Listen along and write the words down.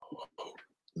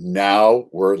Now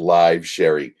we're live,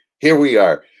 Sherry. Here we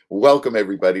are. Welcome,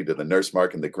 everybody, to the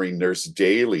nurseMARK and the Green Nurse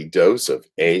Daily Dose of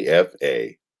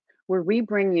AFA. Where we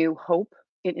bring you hope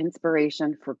and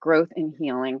inspiration for growth and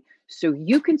healing so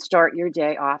you can start your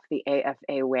day off the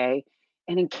AFA way.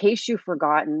 And in case you've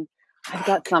forgotten, I've Oh,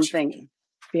 got could you? something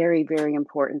very, very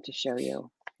important to show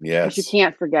you because you Yes.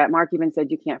 can't forget. Mark even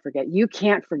said you can't forget. You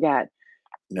can't forget.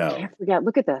 No. Can't forget.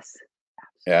 Look at this.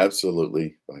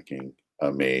 Absolutely fucking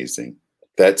amazing.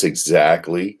 That's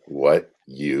exactly what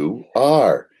you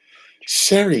are.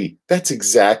 Sherry, that's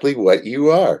exactly what you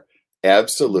are.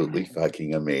 Absolutely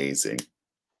fucking amazing.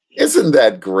 Isn't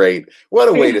that great? What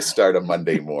a way to start a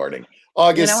Monday morning. You know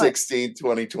August what? 16th,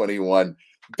 2021.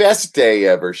 Best day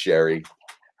ever, Sherry.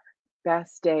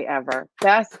 Best day ever.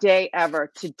 Best day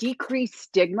ever to decrease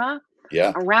stigma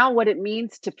Yeah, around what it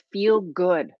means to feel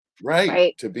good, right.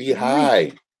 right? To be Re-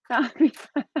 high.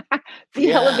 be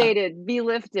Yeah, elevated, be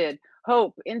lifted,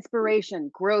 hope, inspiration,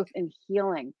 growth, and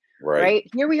healing, right. right?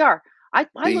 Here we are. I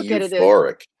Be look at it as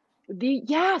euphoric.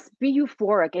 yes, be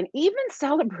euphoric and even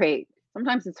celebrate.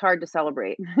 Sometimes it's hard to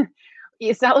celebrate.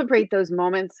 You celebrate those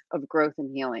moments of growth and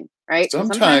healing, right? Because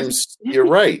sometimes, Sometimes you're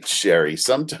right, Sherry.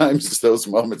 Sometimes those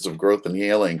moments of growth and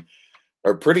healing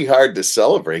are pretty hard to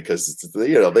celebrate because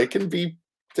they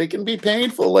can be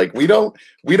painful. Like we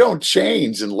don't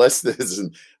change unless there's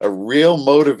a real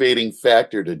motivating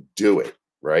factor to do it,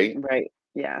 right? right?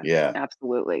 Yeah, Yeah.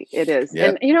 absolutely, it is. Yeah.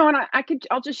 And and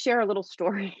I'll just share a little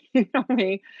story. You know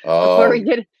me, before Oh, we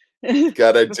get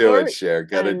gotta do before it, Cher. I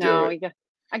Gotta do know it. you got.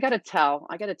 I got to tell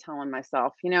on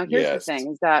myself. Here's the Yes.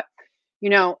 thing: is that we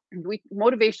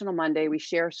motivational Monday. We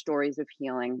share stories of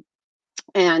healing,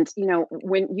 and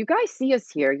when you guys see us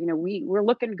here, we're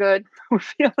looking good, we're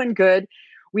feeling good,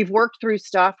 we've worked through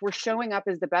stuff, we're showing up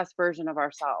as the best version of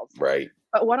ourselves. Right.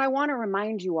 But what I want to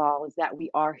remind you all is that we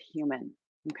are human.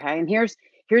 Okay. And here's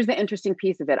the interesting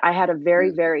piece of it. I had a very,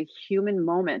 Yeah. very human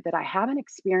moment that I haven't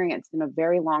experienced in a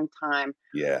very long time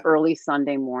Yeah. early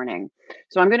Sunday morning.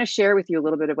 So I'm going to share with you a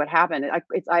little bit of what happened.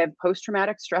 I have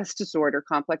post-traumatic stress disorder,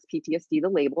 complex PTSD, the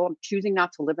label. I'm choosing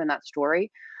not to live in that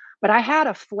story. But I had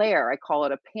a flare, I call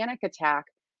it a panic attack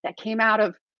that came out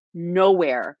of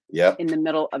nowhere Yep. in the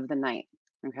middle of the night.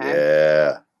 Okay.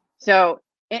 Yeah. So,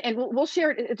 and we'll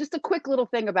share just a quick little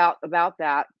thing about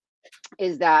that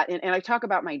is that, and I talk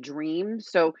about my dreams.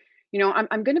 So,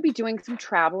 I'm going to be doing some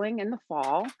traveling in the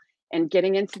fall and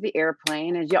getting into the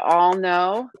airplane. As you all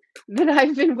know, that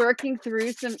I've been working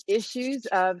through some issues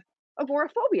of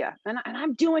agoraphobia, and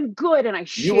I'm doing good, and I You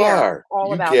share are. all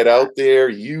You about get that. out there,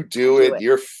 you I do do it, it.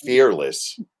 you're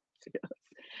fearless.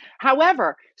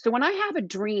 However, so when I have a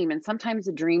dream, and sometimes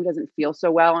the dream doesn't feel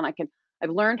so well, and I've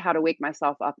learned how to wake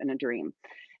myself up in a dream.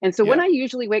 And so when Yeah. I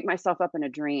usually wake myself up in a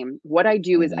dream, what I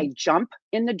do is I Mhm. jump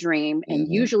in the dream and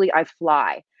Mhm. usually I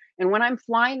fly. And when I'm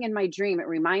flying in my dream, it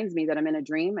reminds me that I'm in a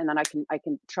dream, and then I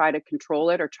can try to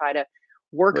control it or try to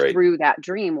work Right. through that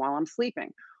dream while I'm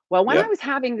sleeping. Well, when I Yep. was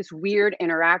having this weird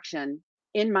interaction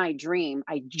in my dream,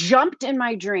 I jumped in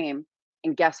my dream,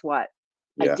 and guess what?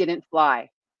 I Yeah. didn't fly.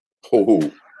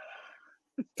 Oh,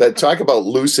 that talk about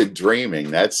lucid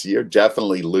dreaming. You're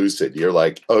definitely lucid. You're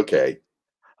like, okay,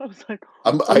 I was like,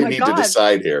 "Oh I my need to god."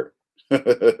 decide here.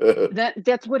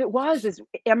 That's what it was, is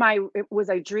was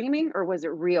I dreaming or was it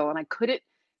real? And I couldn't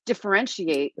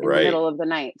differentiate in the Right. middle of the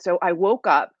night. So I woke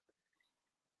up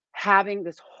having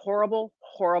this horrible,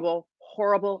 horrible,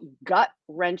 horrible,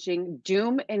 gut-wrenching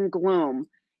doom and gloom,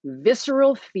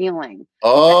 visceral feeling that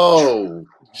Oh,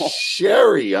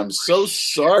 Sherry, I'm so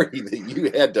sorry that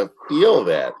you had to feel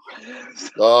that.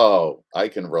 Oh, I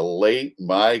can relate.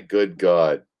 My good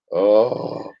God.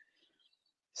 Oh,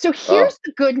 So oh. here's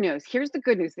the good news. Here's the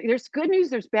good news. There's good news,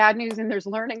 there's bad news, and there's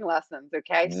learning lessons.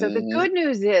 Okay. So the Mhm. good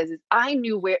news is I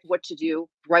knew what to do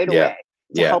right Yeah. away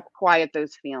to Yeah. help quiet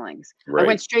those feelings. I went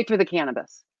Right. straight for the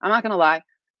cannabis. I'm not going to lie.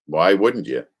 Why wouldn't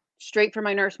you? Straight for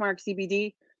my nurseMARK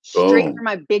CBD, straight for Boom.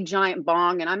 my big giant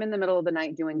bong. And I'm in the middle of the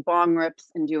night doing bong rips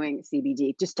and doing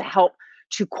CBD just to help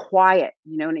to quiet.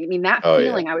 You know what I mean? That Oh, yeah.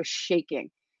 feeling, I was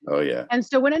shaking. Oh, yeah. And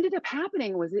so what ended up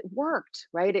happening was it worked,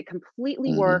 right? It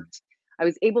completely Mhm. worked. I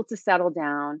was able to settle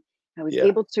down. I was Yeah.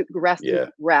 able to Yeah.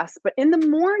 rest. But in the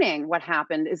morning, what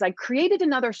happened is I created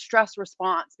another stress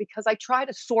response because I tried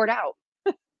to sort out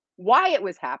why it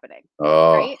was happening,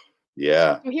 Oh, right?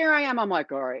 yeah. So here I am. I'm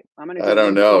like, all right, I'm gonna I do a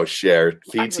don't little bit of know, Cher.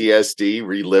 I, PTSD,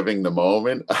 reliving the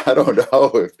moment. I don't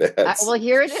know if that's well,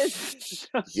 here it is.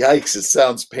 So yikes, it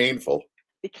sounds painful.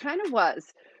 it kind of was.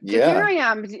 So here Yeah. I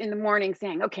am in the morning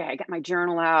saying, okay, I got my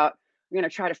journal out. I'm going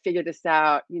to try to figure this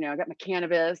out. I got my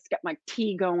cannabis, got my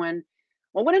tea going.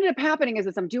 Well, what ended up happening is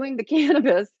I'm doing the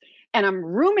cannabis and I'm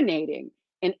ruminating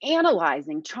and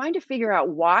analyzing, trying to figure out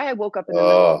why I woke up in the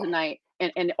middle of Oh, the night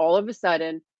and all of a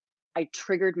sudden I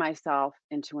triggered myself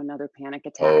into another panic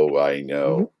attack oh, I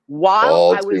know. while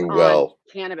All I was too on well.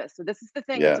 cannabis. So this is the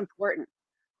thing that's Yeah, important.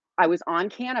 I was on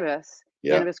cannabis.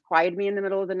 yeah, Cannabis quieted me in the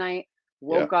middle of the night, yeah.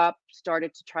 woke up,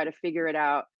 started to try to figure it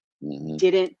out. Mhm.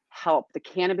 Didn't help. The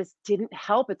cannabis didn't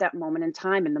help at that moment in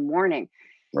time in the morning.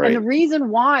 And the Right. reason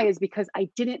why is because I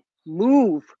didn't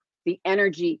move the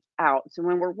energy out. So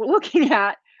when we're looking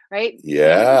at, right, cannabis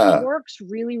Yeah, works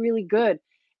really, really good.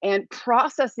 And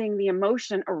processing the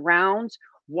emotion around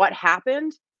what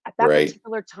happened at that right,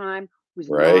 particular time was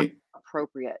not right.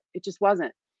 appropriate. It just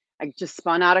wasn't. I just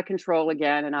spun out of control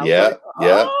again. And I was Yeah, like,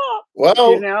 yeah. oh, you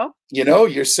Well, know,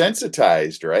 you're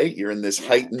sensitized, right? You're in this yeah,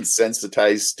 heightened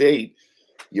sensitized state.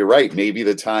 You're right. Maybe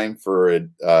the time for a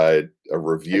a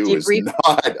review is debrief.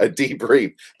 not a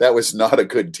debrief. That was not a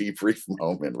good debrief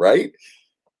moment, right?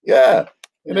 Yeah.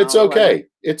 And it's No, it wasn't. okay.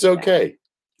 It's Yeah, okay.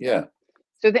 yeah. Yeah.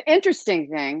 So the interesting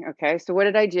thing, okay, so what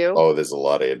did I do? Oh, there's a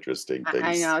lot of interesting I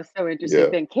things. know, so interesting Yeah.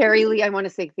 thing. Carrie Lee, I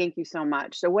wanna say thank you so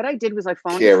much. So what I did was I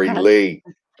phoned a Carrie friend. Lee.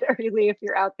 Carrie Lee, if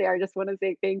you're out there, I just wanna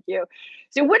say thank you.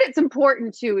 So what it's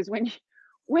important to is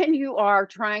when you are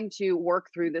trying to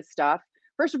work through this stuff,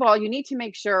 first of all, you need to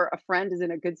make sure a friend is in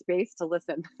a good space to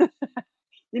listen.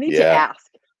 You need to Yeah.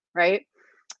 ask, right?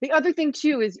 The other thing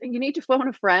too is you need to phone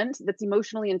a friend that's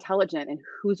emotionally intelligent and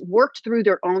who's worked through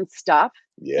their own stuff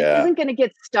and Yeah. isn't going to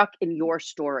get stuck in your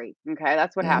story. Okay,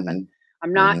 that's what happened. Mhm.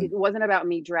 I'm not. It Mhm. wasn't about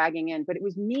me dragging in, but it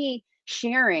was me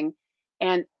sharing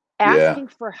and Yeah. asking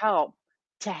for help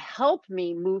to help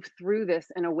me move through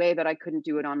this in a way that I couldn't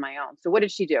do it on my own. So what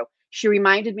did she do? She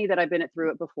reminded me that I've been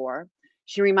through it before.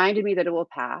 She reminded me that it will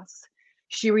pass.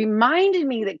 She reminded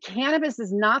me that cannabis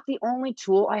is not the only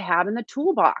tool I have in the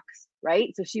toolbox,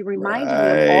 right? So she reminded me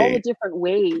of all the Right. different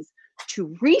ways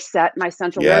to reset my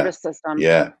central Yeah. nervous system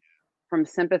Yeah. from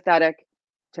sympathetic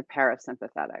to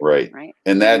parasympathetic, Right. right?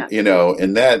 And Isn't that, that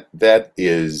sweet? that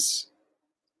is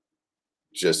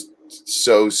just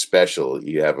so special.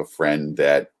 You have a friend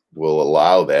that will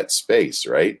allow that space,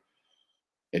 right?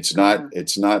 Yeah.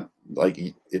 It's not like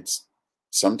it's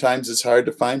sometimes it's hard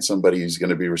to find somebody who's going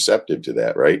to be receptive to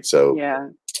that, right? So, Yeah.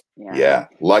 Yeah. yeah,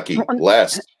 lucky, Well,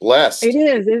 blessed, blessed. it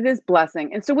is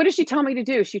blessing. And so what did she tell me to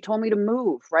do? She told me to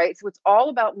move, right? So it's all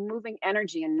about moving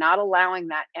energy and not allowing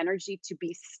that energy to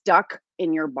be stuck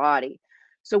in your body.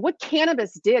 So what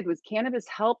cannabis did was cannabis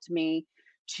helped me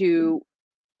to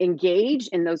engage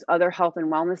in those other health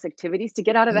and wellness activities to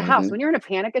get out of the house. Hmm. When you're in a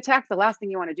panic attack, the last thing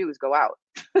you want to do is go out,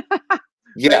 right?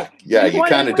 Yeah, You yeah. don't You want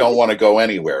kind of anyone don't to want to go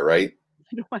anywhere, right?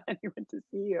 you don't want anyone to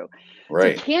see you. So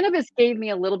Right. cannabis gave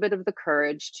me a little bit of the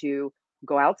courage to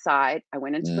go outside. I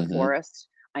went into the Hmm. forest.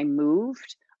 I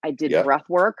moved. I did Yep. breath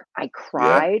work. I Yeah.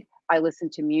 cried. I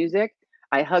listened to music.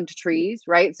 I hugged trees,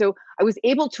 right? So I was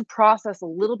able to process a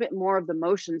little bit more of the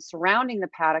emotions surrounding the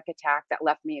panic attack that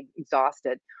left me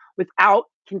exhausted without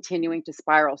continuing to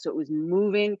spiral. So it was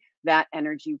moving that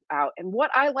energy out. And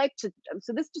what I like to,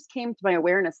 so this just came to my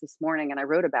awareness this morning and I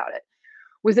wrote about it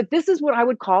was that this is what I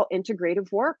would call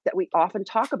integrative work that we often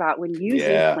talk about when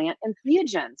using Yeah. plant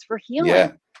entheogens for Yeah.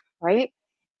 healing, right?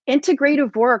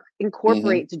 Integrative work Hmm.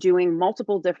 incorporates doing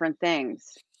multiple different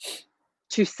things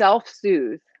to self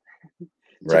soothe, to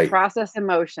Right. process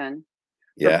emotion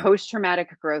for Yeah. post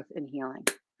traumatic growth and healing,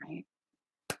 right?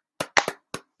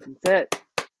 That's it.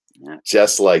 Yeah,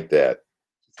 Just like that.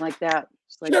 just like that.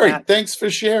 Just like Sherry, that. thanks for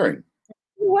sharing.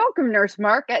 You're welcome,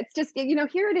 nurseMARK. It's just,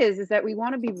 here it is that we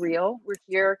want to be real. We're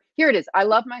here. Here it is. I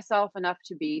love myself enough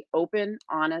to be open,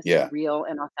 honest, Yeah. real,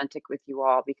 and authentic with you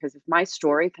all because if my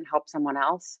story can help someone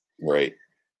else, Right.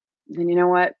 then you know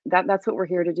what? That's what we're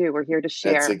here to do. We're here to That's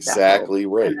share that hope exactly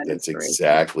and right. that That's inspiration.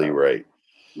 exactly So, right.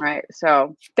 right.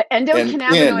 So the And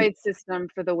endocannabinoid system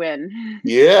for the win.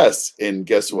 yes, and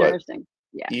guess what? Nourishing.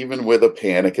 Yeah. Even with a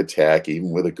panic attack,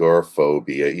 even with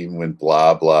agoraphobia, even with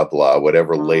blah blah blah,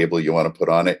 whatever Oh, label you want to put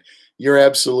on it, you're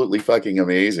absolutely fucking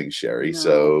amazing, Sherry. no.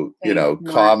 So, Thanks so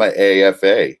much. comma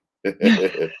AFA.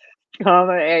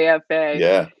 Comma AFA.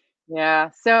 Yeah.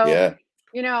 Yeah. So,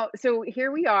 Yeah. so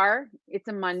here we are. It's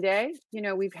a Monday.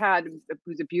 It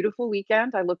was a beautiful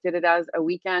weekend. I looked at it as a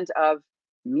weekend of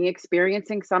me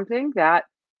experiencing something that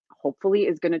hopefully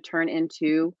is going to turn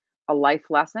into a life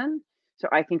lesson so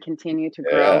I can continue to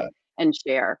grow Yeah. and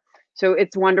share. So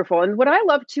it's wonderful. And what I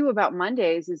love too about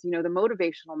Mondays is, the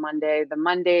motivational Monday, the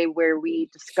Monday where we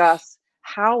discuss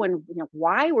how and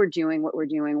why we're doing what we're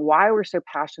doing, why we're so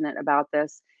passionate about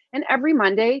this and every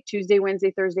Monday, Tuesday,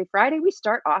 Wednesday, Thursday, Friday, we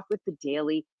start off with the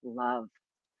daily love.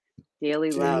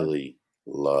 Daily love. Daily.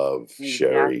 love,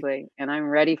 Sherry. Exactly. And I'm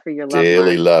ready for your love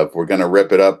Daily mark. love. We're going to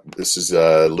rip it up. This is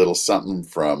a little something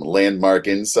from Landmark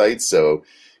Insights. So,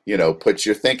 put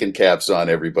your thinking caps on,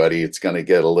 everybody. It's going to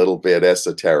get a little bit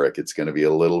esoteric. It's going to be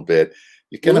a little bit,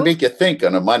 it's going to Woo, make you think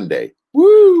on a Monday.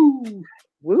 Woo! woo,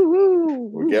 woo, Well,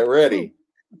 woo, get woo. ready.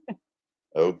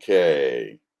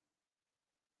 Okay.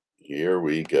 Here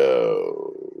we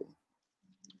go.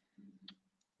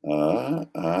 Uh,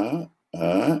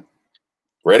 uh,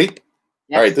 Ready?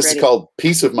 All right. Yes, This is ready. called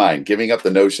peace of mind, giving up the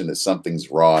notion that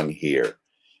something's wrong here.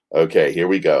 Okay, here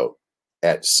we go.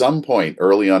 At some point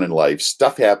early on in life,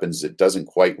 stuff happens that doesn't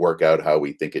quite work out how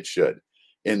we think it should.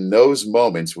 In those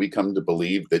moments, we come to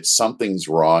believe that something's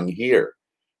wrong here.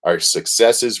 Our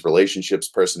successes, relationships,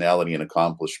 personality, and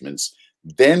accomplishments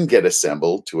then get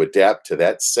assembled to adapt to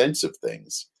that sense of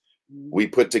things. We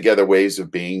put together ways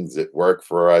of being that work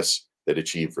for us, that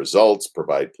achieve results,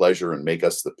 provide pleasure, and make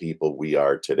us the people we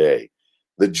are today.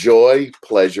 The joy,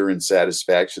 pleasure, and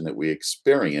satisfaction that we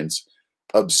experience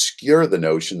obscure the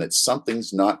notion that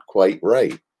something's not quite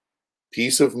right.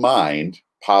 Peace of mind,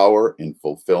 power, and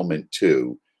fulfillment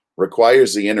too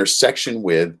requires the intersection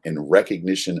with and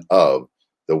recognition of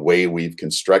the way we've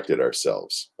constructed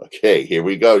ourselves. Okay, here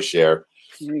we go, Cher.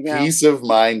 Here we go. Peace of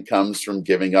mind comes from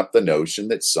giving up the notion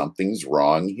that something's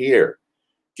wrong here.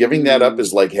 Giving that up Mm.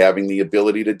 is like having the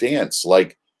ability to dance,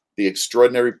 like the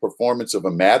extraordinary performance of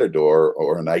a matador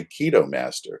or an Aikido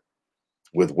master,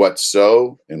 with what's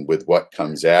so and with what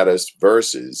comes at us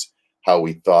versus how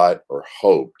we thought or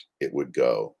hoped it would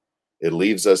go. It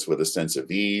leaves us with a sense of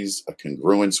ease, a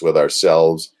congruence with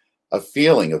ourselves, a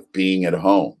feeling of being at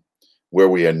home, where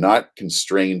we are not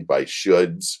constrained by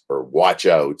shoulds or watch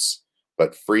outs,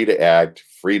 but free to act,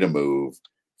 free to move,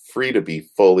 free to be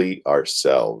fully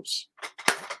ourselves.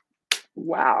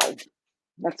 Wow.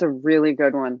 That's a really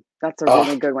good one. That's a Oh,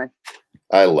 really good one.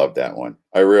 I love that one.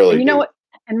 I And really you know do. what?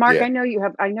 And Mark, Yeah, I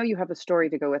know you have a story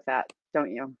to go with that,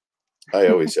 don't you? I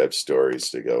always have stories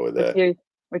to go with What's that. your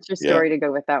what's your Yeah. story to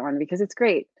go with that one? Because it's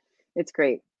great. It's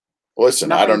great.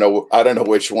 Listen, I don't Nothing. know. I don't know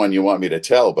which one you want me to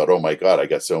tell, but oh my God, I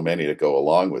got so many to go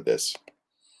along with this.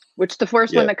 Which the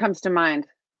first one Yeah, that comes to mind?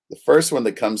 the first one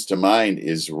that comes to mind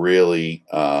is really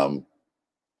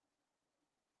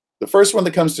the first one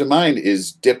that comes to mind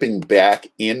is dipping back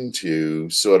into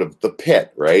sort of the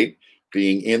pit, right?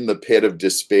 Being in the pit of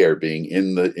despair, being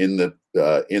in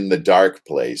the dark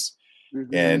place, Hmm.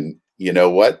 and you know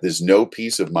what? There's no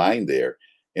peace of mind there,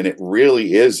 and it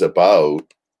really is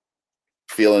about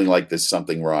feeling like there's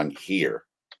something wrong here,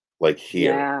 like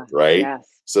here, Yeah. right? Yes.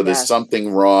 So there's Yes.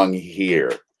 something wrong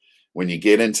here. When you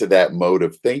get into that mode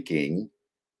of thinking,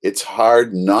 it's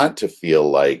hard not to feel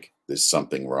like there's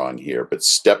something wrong here. But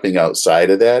stepping outside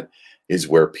of that is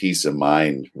where peace of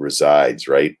mind resides,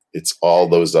 right? It's all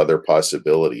those other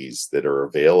possibilities that are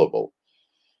available.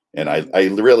 And I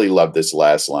really love this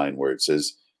last line where it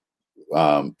says,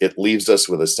 it leaves us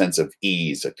with a sense of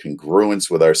ease, a congruence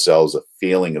with ourselves, a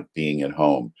feeling of being at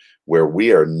home, where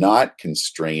we are not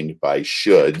constrained by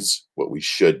shoulds, what we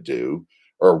should do,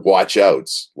 or watch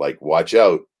outs, like watch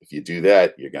out. If you do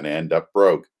that, you're going to end up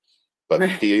broke.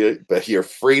 There But you're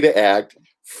free to act,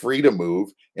 free to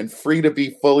move, and free to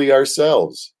be fully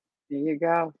ourselves. you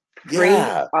go. Free,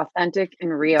 Yeah, authentic,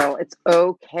 and real. It's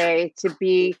okay to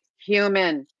be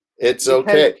human it's because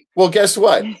okay. Well, guess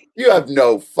what? You have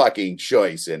no fucking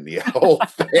choice in the whole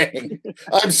thing.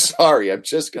 I'm sorry. I'm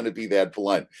just going to be that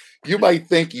blunt. You might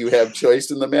think you have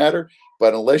choice in the matter,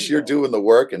 but unless you're doing the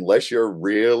work, unless you're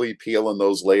really peeling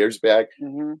those layers back,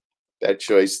 Mhm. that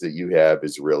choice that you have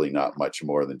is really not much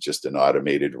more than just an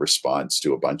automated response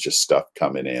to a bunch of stuff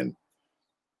coming in. Yeah.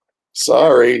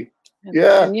 Sorry.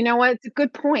 Yeah. And you know what? It's a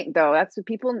good point, though. That's what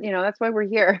people, that's why we're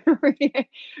here. Right?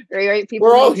 Right? People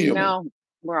We're all need to human. know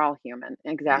we're all human.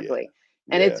 Yeah. Exactly.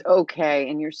 And Yeah. it's okay.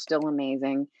 And you're still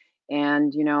amazing.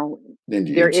 And, And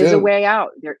you there is a too. way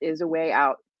out. There is a way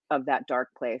out of that dark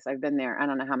place. I've been there. I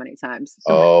don't know how many times.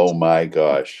 So many Oh times. my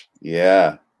gosh.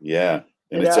 Yeah. Yeah.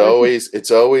 And it's It's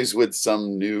just, always with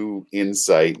some new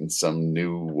insight and some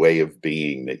new way of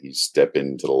being that you step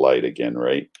into the light again,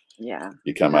 right? yeah,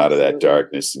 You come out of that absolutely.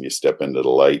 darkness and you step into the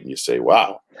light and you say,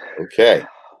 wow, okay,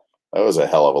 that was a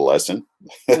hell of a lesson.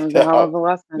 It was a hell now, of a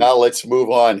lesson. now let's move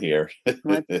on here.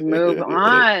 Let's move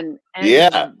on.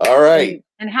 Yeah. All right.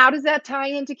 And how does that tie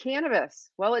into cannabis?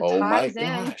 Well, it Oh my ties in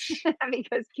gosh.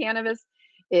 because cannabis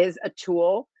is a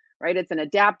tool, right? It's an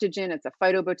adaptogen, it's a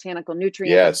phytobotanical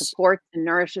nutrient that Yes. supports and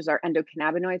nourishes our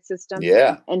endocannabinoid system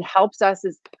Yeah. and helps us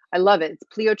is I love it. It's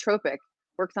pleiotropic,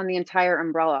 works on the entire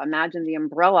umbrella. Imagine the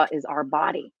umbrella is our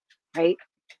body, right?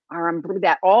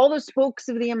 that all the spokes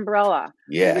of the umbrella are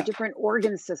the Yeah. different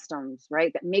organ systems,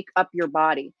 right, that make up your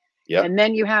body. Yep. And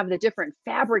then you have the different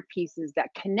fabric pieces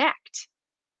that connect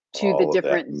to the All of that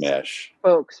different mesh.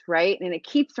 spokes, right? And it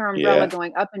keeps our umbrella Yeah.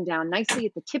 going up and down nicely.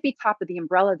 At the tippy top of the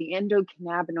umbrella, the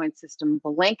endocannabinoid system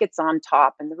blankets on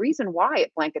top. And the reason why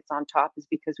it blankets on top is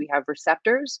because we have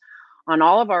receptors on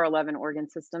all of our 11 organ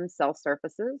systems, cell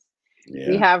surfaces.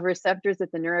 We Yeah. have receptors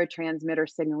at the neurotransmitter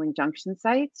signaling junction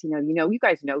sites. You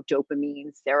guys know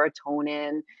dopamine,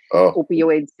 serotonin, Oh,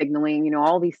 opioid signaling,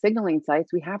 all these signaling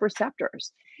sites, we have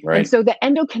receptors. And right. so the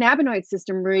endocannabinoid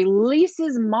system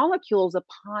releases molecules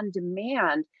upon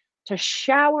demand to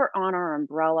shower on our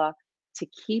umbrella to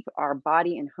keep our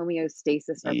body in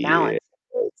homeostasis or balance.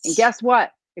 And Yes. guess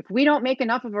what? If we don't make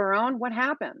enough of our own, what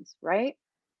happens, right?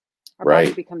 Our body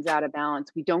Right. becomes out of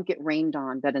balance. We don't get rained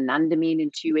on. That anandamide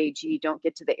and 2-AG don't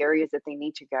get to the areas that they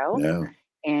need to go, No.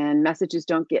 and messages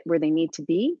don't get where they need to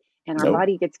be. And our Nope.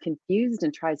 body gets confused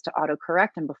and tries to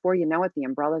autocorrect. And before you know it, the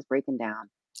umbrella is breaking down.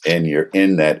 And you're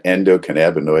in that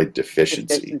endocannabinoid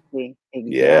deficiency. Deficiency.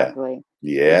 Yeah. Exactly.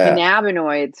 The Yeah.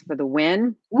 cannabinoids for the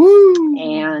win. Woo.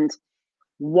 And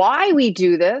why we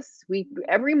do this,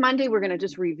 every Monday we're going to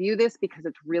just review this because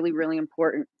it's really, really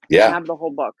important. I Yeah. have the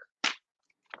whole book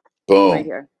right Boom.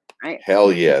 here. Right.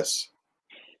 Hell yes.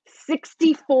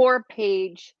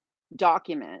 64-page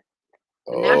document.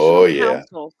 The Oh National yeah.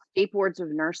 Council State Boards of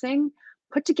Nursing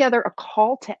put together a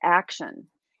call to action,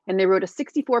 and they wrote a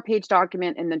 64-page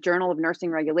document in the Journal of Nursing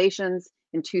Regulations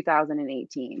in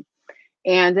 2018.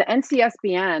 And the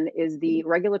NCSBN is the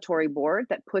regulatory board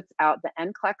that puts out the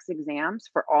NCLEX exams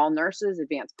for all nurses,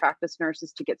 advanced practice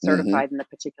nurses, to get Mm-hmm. certified in the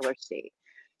particular state.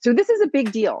 So this is a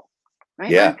big deal,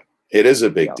 right, Yeah. Mark? It is a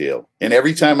big deal. And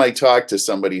every time I talk to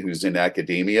somebody who's in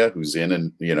academia, who's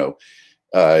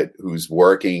who's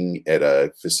working at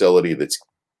a facility that's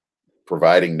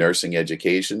providing nursing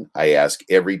education, I ask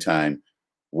every time,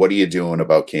 what are you doing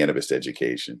about cannabis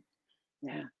education?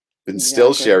 Yeah. And still,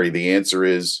 Exactly. Sherry, the answer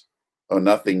is, oh,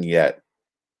 nothing yet.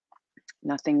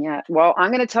 Nothing yet. Well,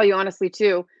 I'm going to tell you honestly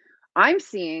too. I'm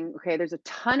seeing, there's a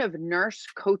ton of nurse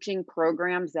coaching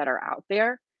programs that are out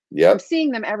there. I'm Yep.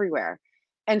 seeing them everywhere.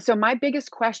 And so my biggest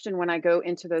question when I go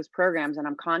into those programs and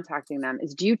I'm contacting them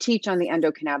is, do you teach on the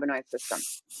endocannabinoid system?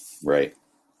 Right.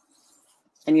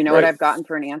 And you know what I've gotten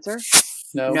for an answer?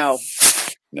 No.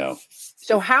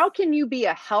 So how can you be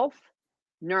a health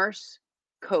nurse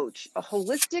coach, a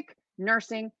holistic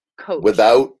nursing coach,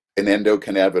 without an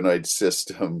endocannabinoid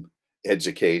system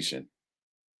education?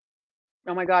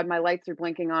 Oh my God, my lights are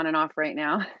blinking on and off right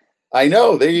now. I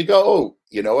know. There you go. Oh,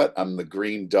 you know what? I'm the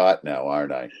green dot now,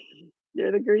 aren't I?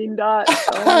 You're the green dot.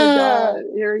 Oh my God.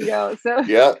 Here we go. So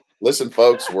yeah. Listen,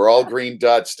 folks, we're all green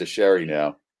dots to Sherry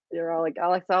now. You're all like,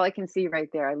 that's all I can see right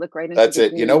there. I look right into That's the it.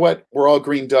 green. You know what? We're all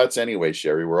green dots anyway,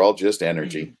 Sherry. We're all just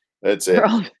energy. That's it.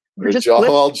 We're just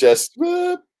all just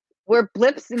we're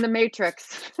blips in the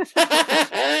matrix.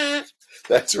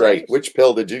 That's right. Which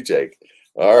pill did you take?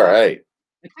 All right.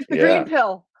 I took the green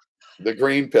pill. The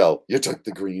green pill. You took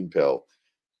the green pill.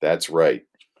 That's right.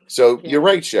 So you're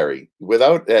right, Sherry.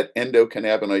 Without that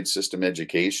endocannabinoid system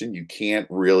education, you can't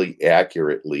really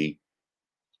accurately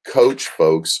coach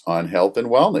folks on health and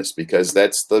wellness, because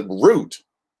that's the root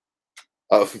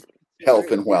of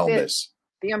health and wellness.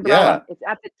 The umbrella. It's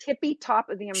at the tippy top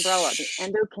of the umbrella, the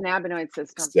endocannabinoid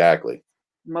system. Exactly.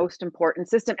 Most important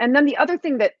system. And then the other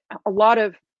thing that a lot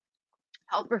of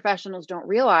health professionals don't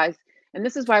realize, and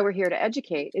this is why we're here to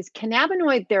educate, is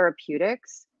cannabinoid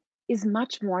therapeutics is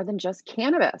much more than just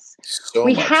cannabis.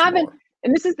 We haven't,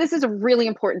 and this is a really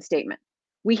important statement.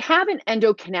 We have an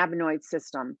endocannabinoid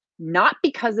system not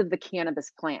because of the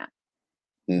cannabis plant,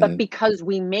 but because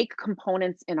we make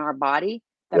components in our body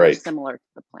that are similar to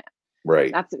the plant.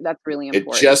 Right. That's really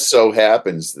important. It just so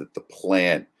happens that the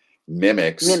plant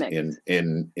mimics.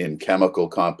 in chemical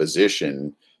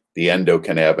composition the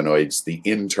endocannabinoids, the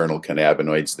internal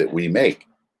cannabinoids that we make.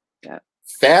 Yeah.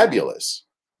 Fabulous.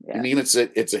 Yeah. You mean it's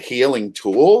a healing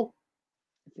tool?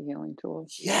 It's a healing tool.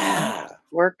 Yeah.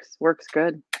 Works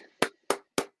good.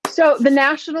 So the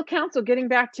National Council, getting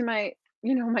back to my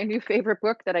new favorite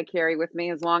book that I carry with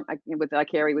me, I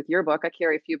carry with your book. I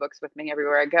carry a few books with me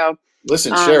everywhere I go.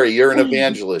 Listen, Sherry, you're an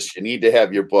evangelist. You need to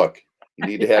have your book. You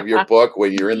need to have your book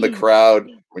when you're in the crowd,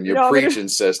 when you're preaching,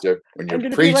 sister, when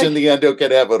you're preaching the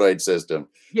endocannabinoid system.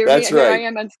 That's right. Here I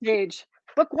am on stage.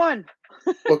 Book 1.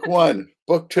 Book 1.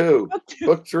 Book 2.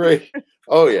 Book 3.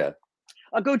 Oh, yeah.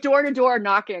 I'll go door to door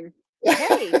knocking.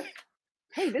 Hey,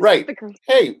 right.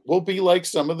 Hey, we'll be like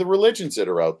some of the religions that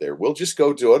are out there. We'll just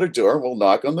go door to door. We'll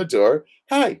knock on the door.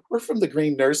 Hi, we're from the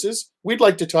Green Nurses. We'd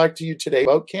like to talk to you today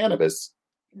about cannabis.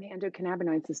 In the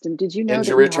endocannabinoid system, did you know And that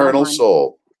your you have eternal one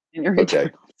soul. in your Okay.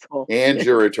 eternal soul? And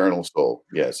your eternal soul.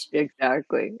 Yes.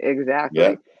 Exactly, exactly.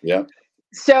 Yeah. Yeah.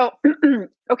 So,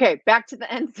 okay, back to the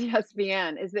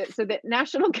NCSBN. Is that so that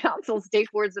National Council State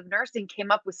Boards of Nursing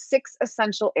came up with 6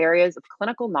 essential areas of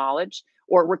clinical knowledge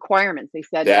or requirements. They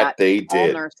said That that they all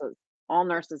did. nurses, all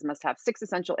nurses must have 6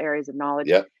 essential areas of knowledge.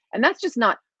 Yep. And that's just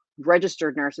not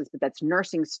registered nurses, but that's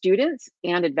nursing students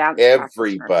and advanced practice nurses.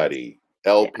 Everybody.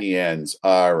 Yeah. LPNs,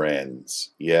 RNs.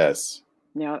 Yes.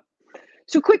 Yeah.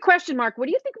 So quick question, Mark. What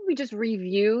do you think if we just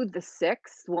review the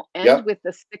 6? We'll end Yep. with the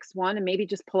 6th one and maybe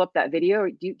just pull up that video.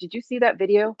 Did you see that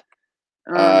video?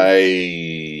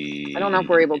 I don't know if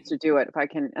we're able I to do it. If I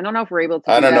can, I don't know if we're able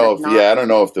to I do don't that. know If if not,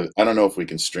 I don't know if we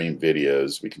can stream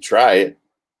videos. We can try it.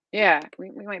 yeah,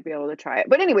 we might be able to try it.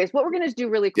 But anyways, what we're going to do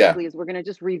really Yeah. quickly is we're going to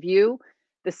just review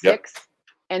the Yep. 6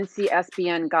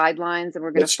 NCSBN guidelines, and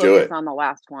we're going to Let's do focus it. on the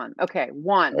last one. Okay, All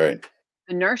 1. right.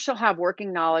 The nurse shall have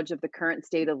working knowledge of the current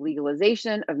state of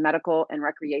legalization of medical and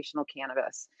recreational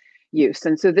cannabis use.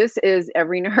 And so this is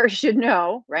every nurse should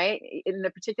know, right? In the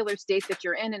particular state that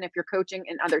you're in, and if you're coaching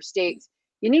in other states,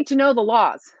 you need to know the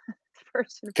laws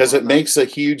first and Because it foremost. makes a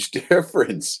huge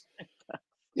difference.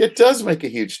 It does make a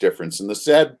huge difference. And the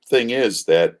sad thing is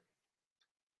that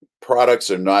products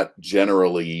are not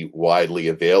generally widely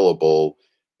available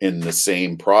in the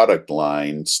same product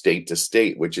line state to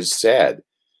state, which is sad.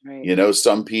 Right. You know,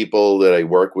 some people that I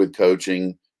work with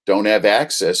coaching don't have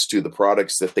access to the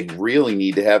products that they really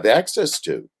need to have access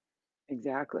to,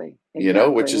 Exactly. you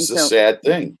know, which Exactly. And is a so, sad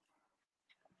thing.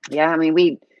 yeah, I mean,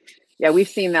 we've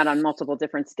seen that on multiple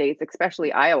different states,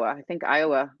 especially Iowa. I think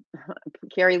Iowa,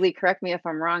 Carrie Lee, correct me if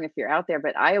I'm wrong if you're out there,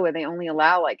 but Iowa, they only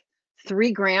allow like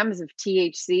 3 grams of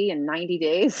THC in 90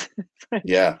 days.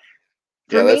 Yeah.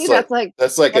 For Yeah, me, that's like a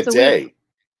that's a week. day.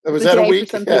 It's Was a that a day for week?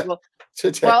 some Yeah. people.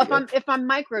 Today. Well, Yeah. if I'm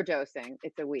microdosing,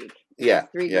 it's a week because Yeah.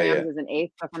 3 Yeah. grams Yeah. is an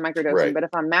eighth if I'm microdosing. Right. But if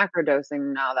I'm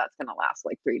macrodosing, no, that's going to last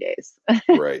like 3 days.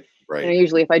 Right. Right.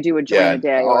 Usually if I do a joint Yeah. a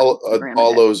day or a gram a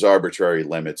All day. those arbitrary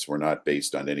limits were not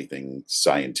based on anything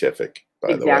scientific, by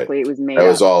the way. Exactly. It was That made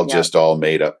was up. all Yeah. just all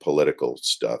made up political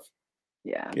stuff.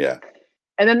 Yeah. Yeah.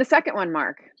 And then the second one,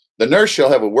 Mark. The nurse shall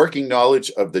have a working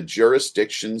knowledge of the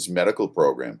jurisdiction's medical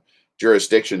program.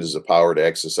 Jurisdiction is the power to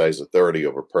exercise authority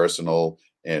over personal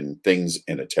and things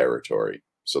in a territory.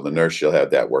 So the nurse shall have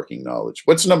that working knowledge.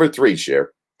 What's number 3,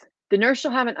 Cher? The nurse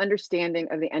shall have an understanding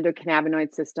of the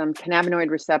endocannabinoid system, cannabinoid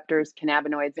receptors,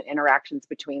 cannabinoids, and interactions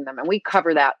between them. And we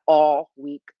cover that all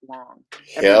week long.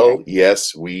 Hell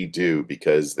yes, we do,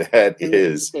 because that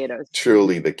is potatoes.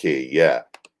 truly the key. Yeah.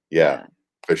 Yeah,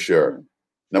 for sure. Mm.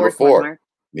 Number Fourth one, 4. Mark.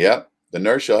 Yep. The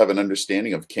nurse shall have an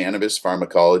understanding of cannabis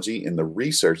pharmacology and the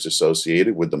research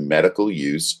associated with the medical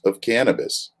use of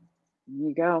cannabis. There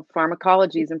you go.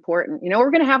 Pharmacology is important. You know what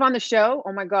we're going to have on the show?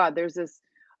 Oh my God, there's this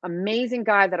amazing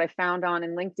guy that I found on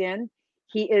in LinkedIn.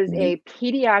 He is Mhm. a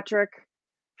pediatric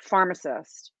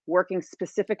pharmacist working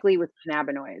specifically with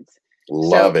cannabinoids.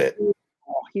 Love it.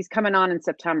 He's coming on in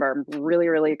September. I'm really,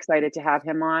 really excited to have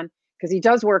him on because he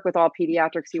does work with all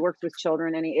pediatrics. He works with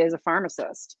children and he is a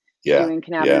pharmacist Yeah. doing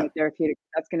Yeah. cannabinoid therapeutics.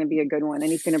 That's going to be a good one.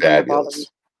 And he's going to bring up all the, Fabulous.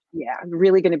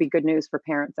 really going to be good news for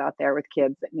parents out there with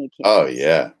kids that need Oh, cannabis.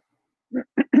 yeah.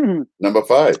 Number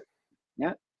 5.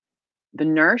 Yeah. The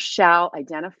nurse shall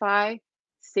identify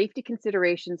safety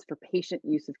considerations for patient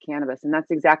use of cannabis. And that's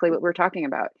exactly what we're talking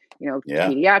about. Yeah.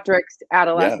 Pediatrics,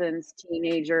 adolescents,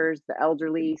 teenagers, the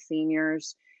elderly,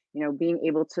 seniors, being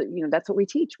able to, that's what we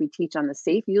teach. We teach on the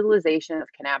safe utilization of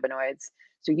cannabinoids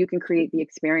so you can create the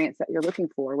experience that you're looking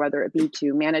for, whether it be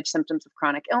to manage symptoms of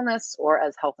chronic illness or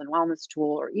as health and wellness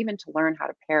tool, or even to learn how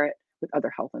to pair it with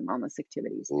other health and wellness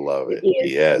activities. Love it. It is to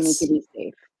Yes. be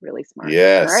safe, really smart.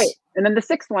 Yes. All right. And then the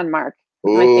 6th one, Mark.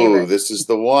 My favorite. This is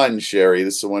the one, Sherry.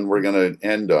 This is the one we're going to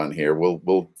end on here.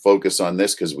 We'll focus on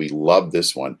this because we love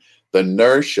this one. The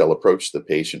nurse shall approach the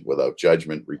patient without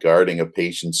judgment regarding a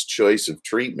patient's choice of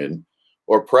treatment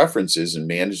or preferences in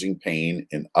managing pain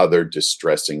and other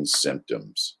distressing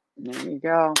symptoms. There you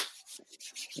go.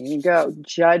 There you go.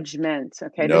 Judgment.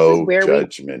 Okay. No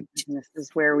judgment. This is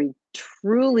where we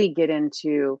truly get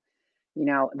into,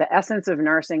 the essence of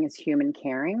nursing is human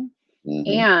caring. Mhm.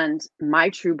 And my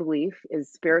true belief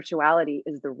is spirituality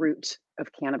is the root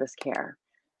of cannabis care.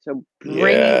 So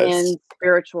bringing in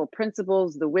spiritual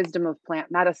principles, the wisdom of plant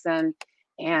medicine,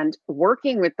 and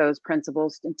working with those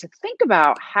principles and to think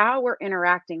about how we're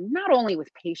interacting not only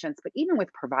with patients, but even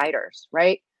with providers,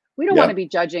 right? We don't want to be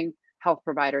judging health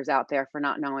providers out there for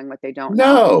not knowing what they don't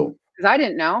know. No. Because I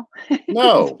didn't know.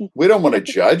 No, we don't want to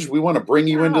judge. We want to bring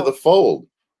you into the fold.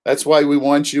 That's why we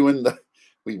want you in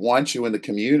the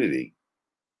community.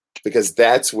 because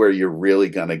that's where you're really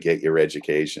going to get your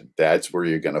education. That's where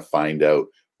you're going to find out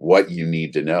what you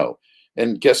need to know.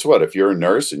 And guess what? If you're a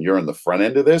nurse and you're on the front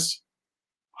end of this,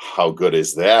 how good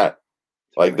is that?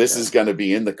 Like, this is going to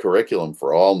be in the curriculum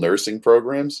for all nursing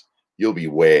programs. You'll be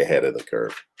way ahead of the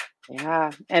curve.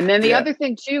 Yeah. And then the other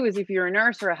thing too is if you're a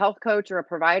nurse or a health coach or a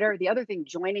provider, the other thing,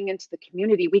 joining into the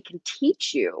community, we can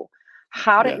teach you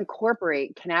how to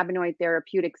incorporate cannabinoid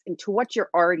therapeutics into what you're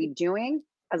already doing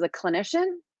as a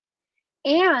clinician.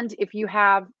 And if you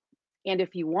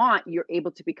want, you're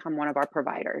able to become one of our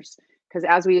providers. Because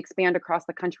as we expand across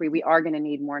the country, we are going to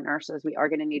need more nurses. We are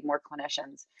going to need more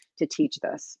clinicians to teach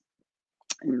this.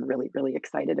 I'm really, really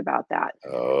excited about that.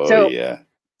 Oh, yeah.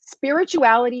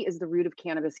 Spirituality is the root of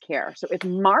cannabis care. So if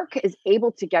Mark is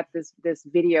able to get this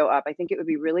video up, I think it would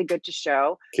be really good to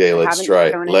show. Okay, let's try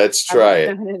it. Let's try it. I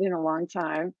haven't shown it in a long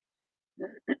time.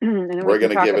 We're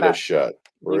going to give it a shot.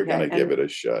 We're going to give it a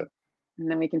shot. And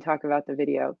then we can talk about the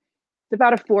video. It's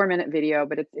about a 4-minute video,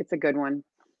 but it's a good one.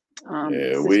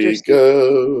 Here we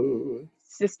go.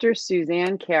 Sister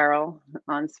Suzanne Carroll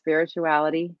on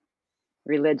spirituality,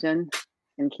 religion,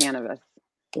 and cannabis.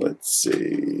 Let's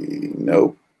see.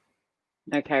 Nope.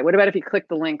 Okay. What about if you click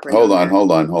the link right Hold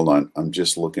on. I'm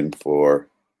just looking for.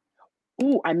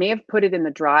 Ooh, I may have put it in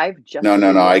the drive. No.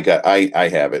 I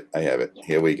have it.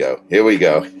 Here we go.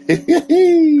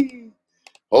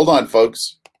 Hold on,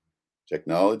 folks.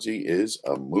 Technology is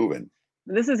a moving.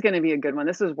 This is going to be a good one.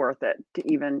 This is worth it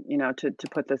to even, to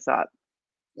put this up.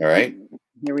 All right.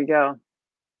 Here we go.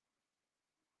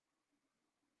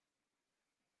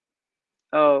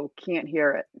 Oh, can't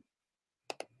hear it.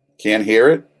 Can't hear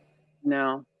it?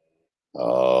 No.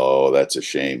 Oh, that's a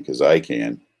shame because I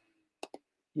can.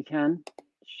 You can?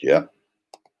 Yeah.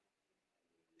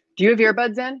 Do you have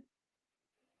earbuds in?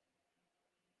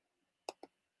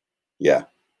 Yeah.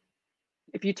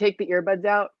 If you take the earbuds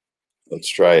out, let's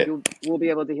try it. We'll be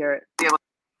able to hear it.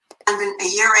 A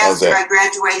year after I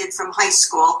graduated from high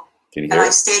school, and I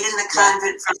stayed in the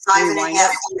convent for 5.5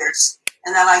 years,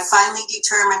 and then I finally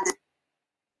determined that.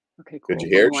 Okay, cool. Could you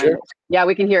hear it, Sharon? Yeah,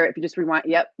 we can hear it. If you just rewind.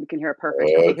 Yep, we can hear it perfect.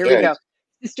 Okay, here we go.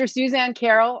 Sister Suzanne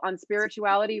Carroll on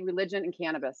spirituality, religion, and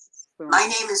cannabis. Boom. My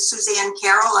name is Suzanne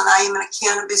Carroll, and I am a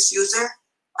cannabis user.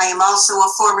 I am also a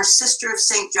former sister of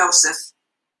St. Joseph.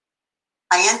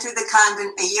 I entered the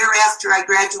convent a year after I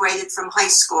graduated from high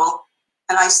school,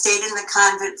 and I stayed in the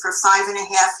convent for 5.5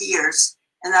 years.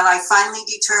 And then I finally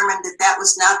determined that that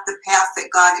was not the path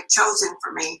that God had chosen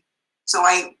for me. So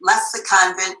I left the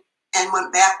convent and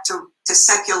went back to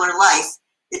secular life.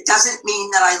 It doesn't mean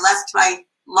that I left my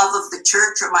love of the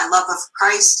church or my love of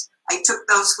Christ. I took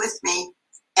those with me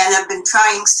and have been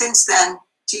trying since then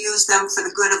to use them for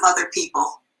the good of other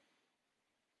people.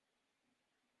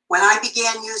 When I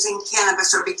began using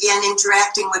cannabis or began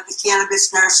interacting with the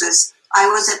cannabis nurses, I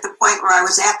was at the point where I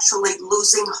was actually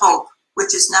losing hope,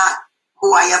 which is not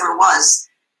who I ever was.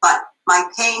 But my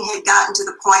pain had gotten to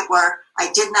the point where I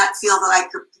did not feel that I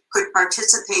could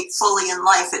participate fully in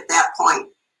life at that point.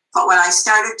 But when I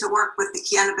started to work with the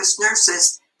cannabis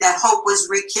nurses, that hope was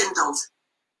rekindled.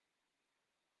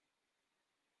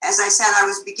 As I said, I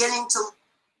was beginning to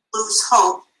lose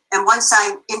hope. And once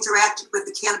I interacted with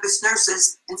the cannabis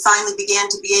nurses and finally began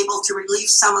to be able to relieve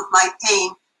some of my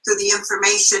pain through the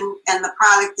information and the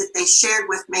product that they shared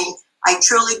with me, I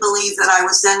truly believe that I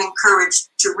was then encouraged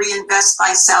to reinvest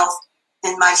myself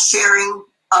in my sharing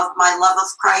of my love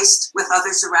of Christ with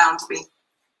others around me.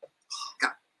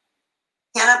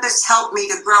 Cannabis helped me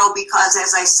to grow because,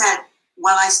 as I said,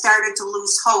 when I started to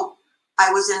lose hope,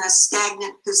 I was in a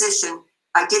stagnant position.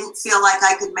 I didn't feel like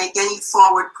I could make any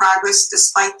forward progress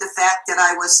despite the fact that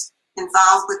I was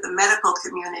involved with the medical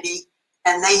community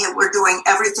and they were doing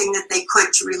everything that they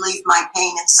could to relieve my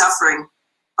pain and suffering.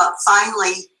 But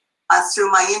finally,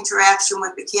 through my interaction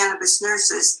with the cannabis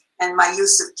nurses and my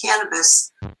use of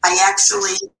cannabis, I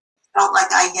actually felt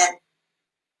like I had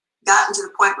gotten to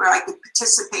the point where I could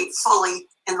participate fully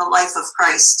in the life of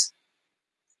Christ.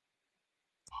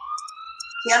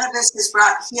 Cannabis has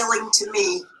brought healing to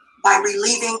me by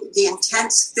relieving the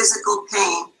intense physical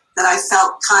pain that I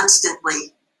felt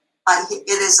constantly.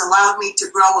 It has allowed me to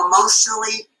grow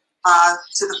emotionally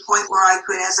to the point where I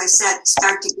could, as I said,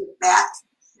 start to give back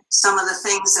some of the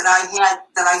things that I had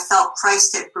that I felt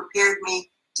Christ had prepared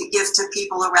me to give to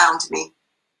people around me.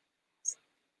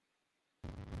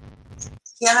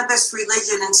 Cannabis,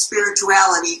 religion, and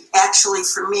spirituality actually,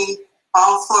 for me,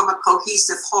 all form a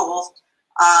cohesive whole.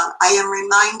 I am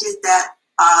reminded that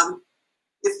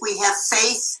if we have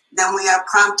faith, then we are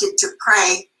prompted to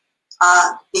pray.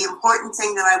 The important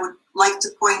thing that I would like to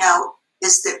point out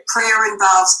is that prayer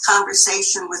involves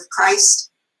conversation with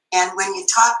Christ. And when you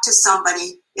talk to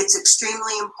somebody, it's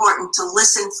extremely important to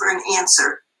listen for an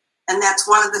answer. And that's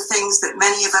one of the things that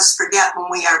many of us forget when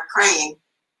we are praying.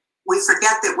 We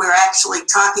forget that we're actually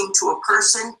talking to a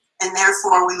person, and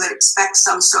therefore we would expect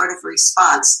some sort of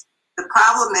response. The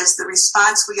problem is the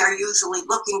response we are usually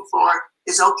looking for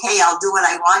is, okay, I'll do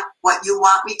what you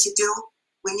want me to do.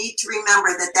 We need to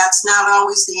remember that that's not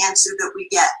always the answer that we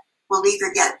get. We'll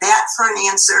either get that for an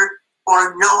answer,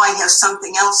 or no, I have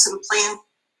something else in plan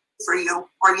for you,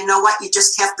 or you know what, you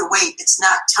just have to wait. It's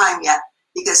not time yet,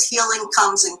 because healing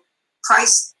comes and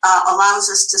Christ allows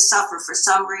us to suffer for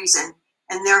some reason,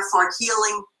 and therefore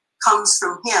healing comes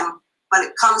from him, but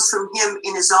it comes from him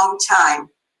in his own time,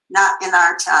 not in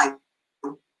our time.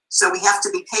 So we have to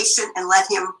be patient and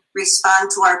let him respond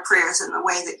to our prayers in the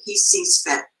way that he sees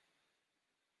fit.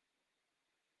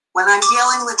 When I'm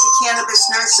dealing with the cannabis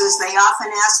nurses, they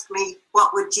often ask me,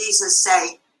 what would Jesus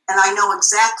say? And I know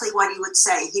exactly what he would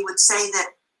say. He would say that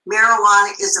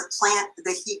marijuana is a plant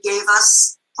that he gave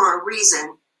us for a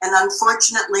reason. And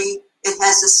unfortunately, it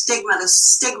has a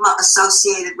stigma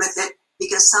associated with it,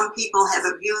 because some people have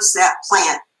abused that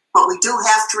plant. But we do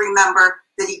have to remember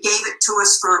that he gave it to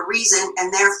us for a reason,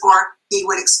 and therefore he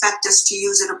would expect us to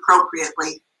use it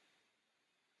appropriately.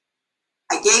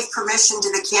 I gave permission to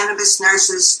the cannabis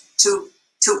nurses to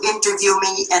interview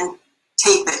me and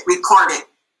tape it, record it.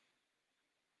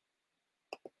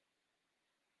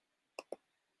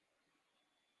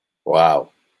 Wow.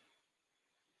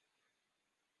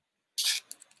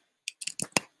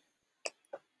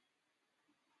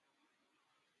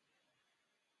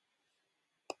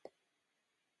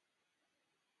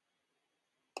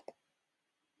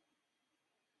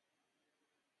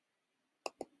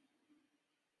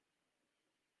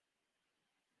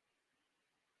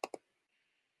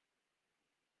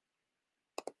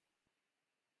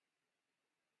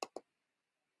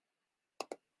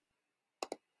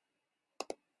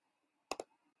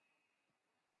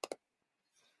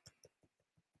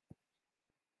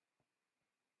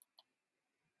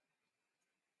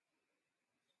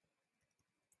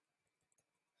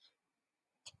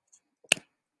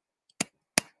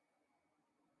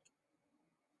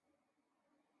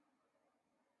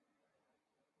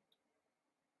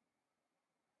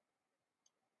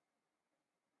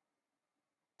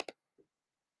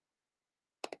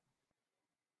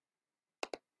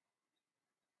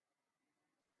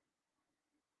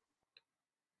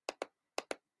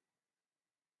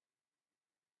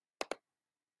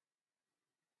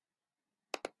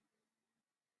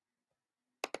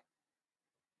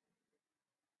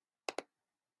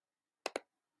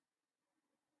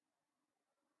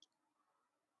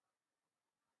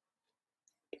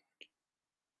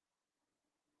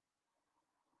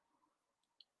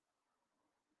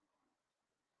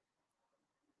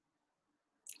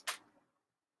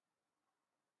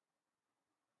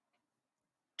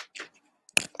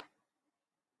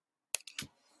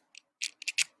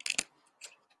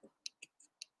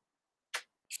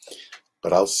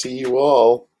 But I'll see you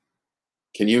all.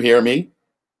 Can you hear me?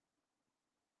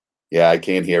 Yeah, I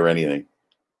can't hear anything.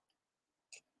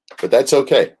 But that's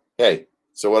okay. Hey,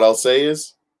 so what I'll say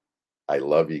is, I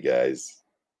love you guys.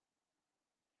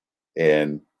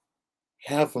 And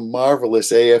have a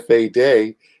marvelous AFA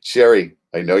day. Sherry,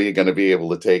 I know you're going to be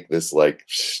able to take this like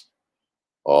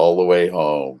all the way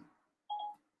home.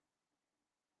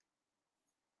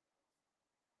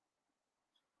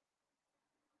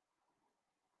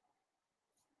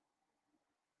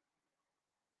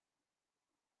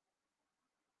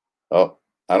 Oh,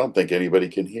 I don't think anybody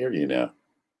can hear you now.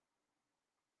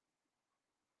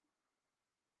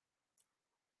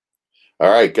 All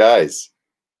right, guys.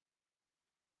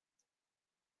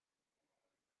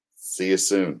 See you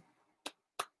soon.